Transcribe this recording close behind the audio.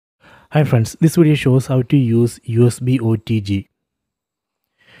Hi friends, this video shows how to use USB OTG.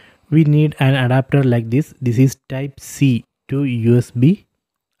 We need an adapter like this. This is type C to USB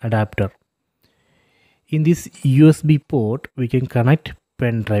adapter. In this USB port, we can connect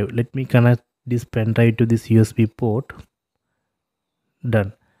pen drive. Let me connect this pen drive to this USB port.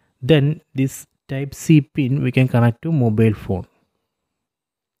 Done. Then this type C pin we can connect to mobile phone.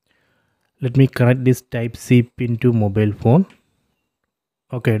 Let me connect this type C pin to mobile phone.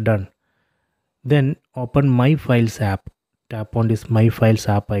 Okay, done. Then open My Files app. Tap on this My Files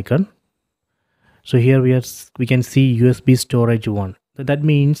app icon. So here we can see USB storage 1. So that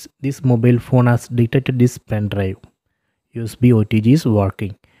means this mobile phone has detected this pen drive. USB OTG is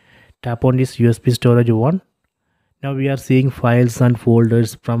working. Tap on this USB storage 1. Now we are seeing files and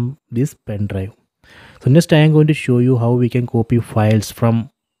folders from this pen drive. So next I am going to show you how we can copy files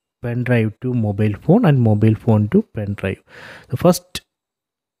from pen drive to mobile phone and mobile phone to pen drive. So first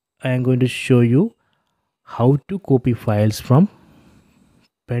I am going to show you how to copy files from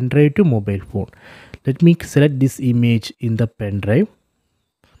pen drive to mobile phone. Let me select this image in the pen drive,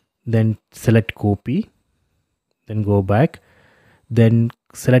 then select copy, then go back, then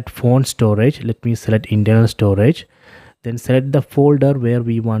select phone storage. Let me select internal storage, then select the folder where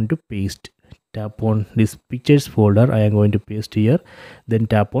we want to paste. Tap on this pictures folder. I am going to paste here, then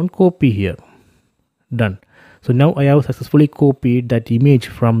tap on copy here. Done. So now I have successfully copied that image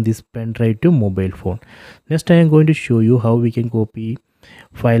from this pen drive to mobile phone. Next I am going to show you how we can copy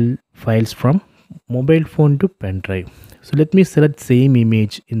files from mobile phone to pen drive. So let me select same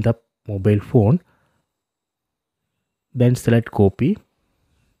image in the mobile phone, then select copy,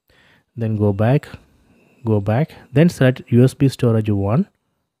 then go back, then select USB storage 1.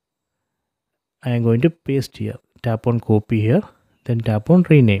 I am going to paste here. Tap on copy here, then tap on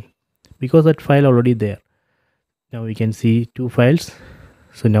rename because that file already there. Now we can see two files.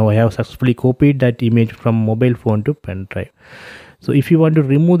 So now I have successfully copied that image from mobile phone to pen drive. So if you want to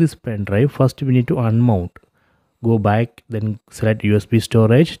remove this pen drive, first we need to unmount. Go back, then select USB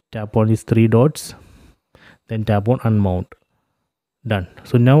storage, tap on these three dots, then tap on unmount. Done.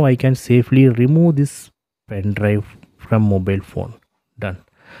 So now I can safely remove this pen drive from mobile phone. Done.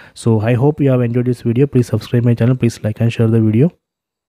 So I hope you have enjoyed this video. Please subscribe my channel. Please like and share the video.